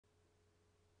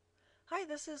Hi,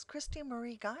 this is Christy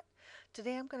Marie Gott.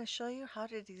 Today I'm going to show you how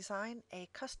to design a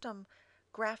custom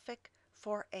graphic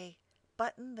for a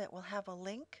button that will have a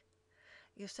link.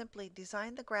 You simply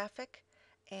design the graphic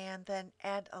and then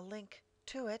add a link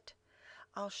to it.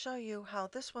 I'll show you how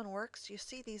this one works. You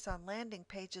see these on landing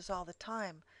pages all the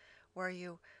time where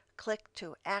you click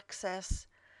to access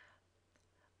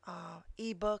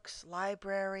ebooks,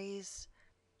 libraries,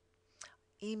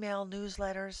 email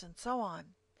newsletters, and so on.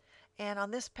 And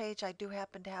on this page I do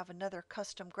happen to have another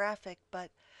custom graphic, but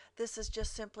this is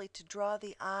just simply to draw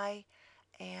the eye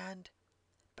and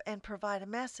provide a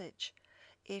message.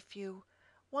 If you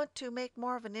want to make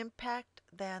more of an impact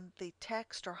than the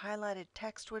text or highlighted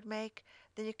text would make,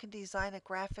 then you can design a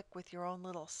graphic with your own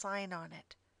little sign on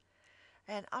it.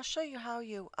 And I'll show you how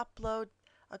you upload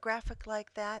a graphic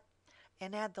like that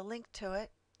and add the link to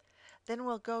it. Then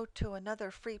we'll go to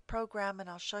another free program and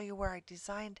I'll show you where I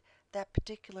designed that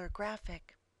particular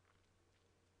graphic.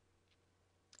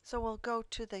 So we'll go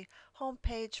to the home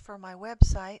page for my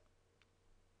website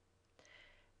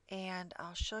and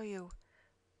I'll show you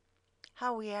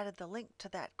how we added the link to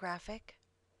that graphic.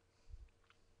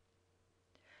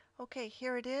 Okay,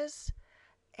 here it is,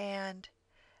 and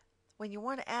when you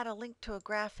want to add a link to a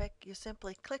graphic, you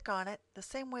simply click on it the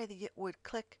same way that you would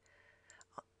click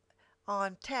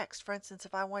on text. For instance,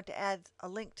 if I wanted to add a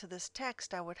link to this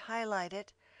text, I would highlight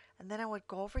it and then I would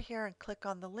go over here and click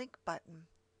on the link button.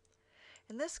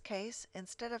 In this case,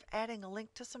 instead of adding a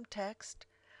link to some text,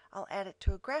 I'll add it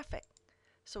to a graphic.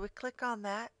 So we click on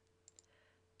that,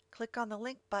 click on the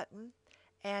link button,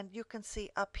 and you can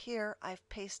see up here I've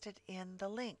pasted in the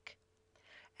link.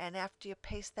 And after you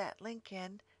paste that link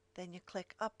in, then you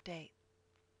click Update.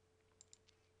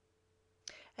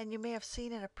 And you may have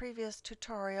seen in a previous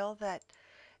tutorial that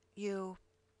you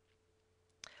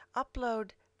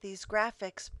upload these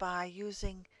graphics by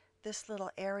using this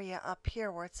little area up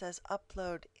here where it says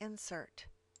Upload Insert.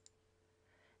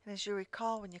 And as you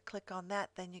recall, when you click on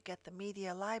that, then you get the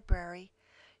media library.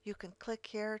 You can click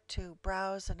here to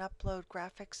browse and upload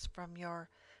graphics from your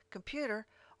computer,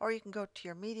 or you can go to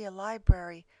your media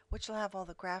library, which will have all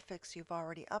the graphics you've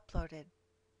already uploaded.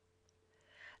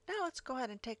 Now let's go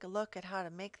ahead and take a look at how to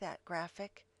make that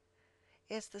graphic.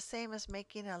 It's the same as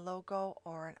making a logo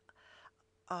or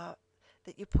an,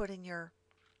 that you put in your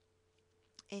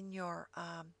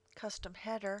custom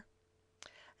header.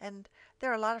 And there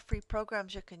are a lot of free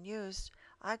programs you can use.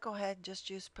 I go ahead and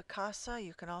just use Picasa.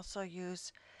 You can also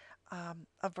use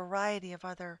a variety of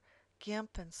other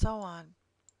GIMP and so on.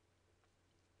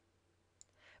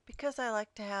 Because I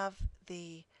like to have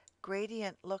the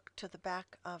gradient look to the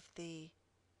back of the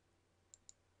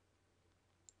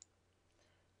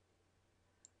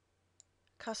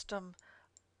custom,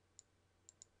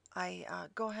 I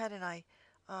go ahead and I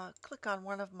click on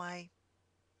one of my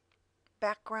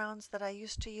backgrounds that I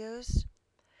used to use,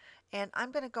 and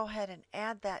I'm going to go ahead and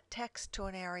add that text to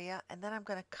an area, and then I'm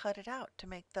going to cut it out to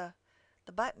make the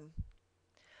button.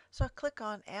 So I click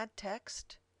on Add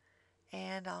Text,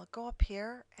 and I'll go up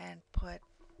here and put,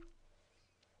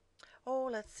 oh,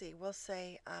 let's see, we'll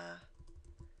say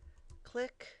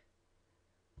click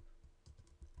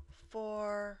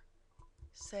for,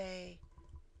 say,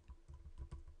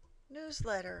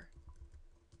 newsletter.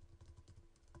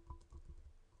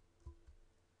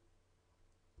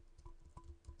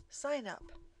 Sign up.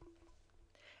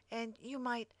 And you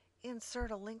might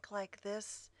insert a link like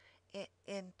this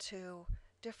into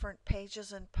different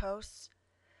pages and posts,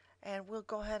 and we'll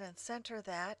go ahead and center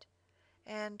that.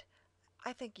 And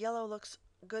I think yellow looks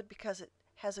good because it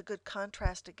has a good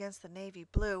contrast against the navy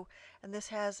blue, and this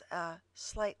has a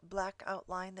slight black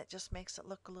outline that just makes it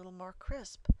look a little more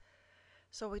crisp.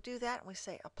 So we do that and we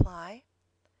say Apply.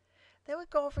 Then we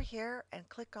go over here and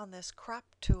click on this crop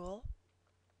tool,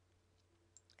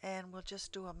 and we'll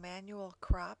just do a manual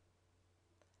crop.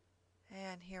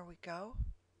 And here we go.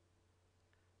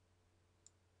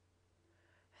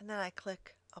 And then I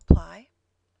click Apply.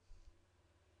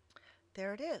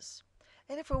 There it is.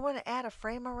 And if we want to add a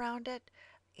frame around it,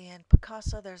 in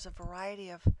Picasa there's a variety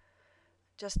of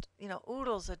just,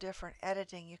 oodles of different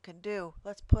editing you can do.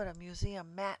 Let's put a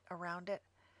museum mat around it.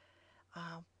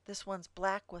 This one's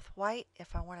black with white.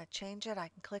 If I want to change it, I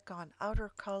can click on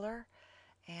outer color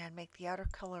and make the outer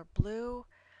color blue.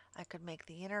 I could make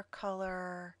the inner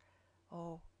color,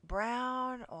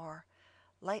 brown or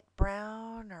light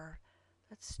brown, or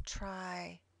let's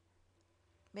try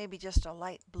maybe just a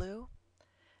light blue,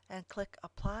 and click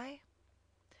Apply.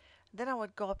 Then I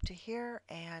would go up to here,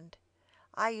 and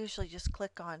I usually just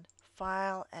click on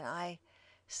File and I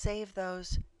save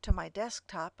those to my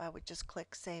desktop. I would just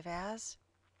click Save As.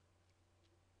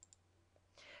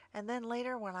 And then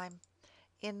later when I'm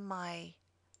in my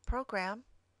program.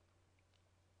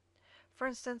 For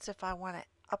instance, if I want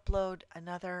to upload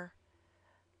another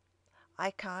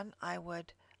icon, I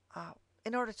would, uh,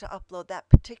 in order to upload that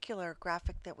particular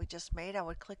graphic that we just made, I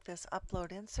would click this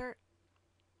Upload Insert,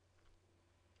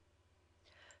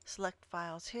 select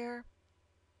Files here,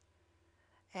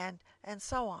 and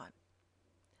so on.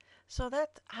 So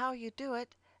that's how you do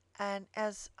it. And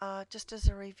as just as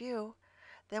a review,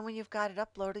 then when you've got it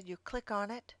uploaded, you click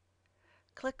on it,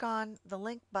 click on the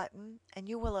link button, and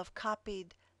you will have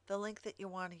copied the link that you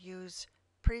want to use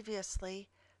previously.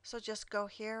 So just go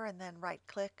here and then right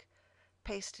click,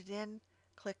 paste it in,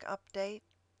 click Update,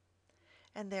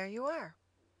 and there you are.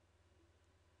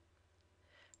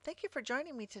 Thank you for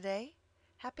joining me today.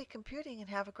 Happy computing and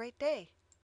have a great day.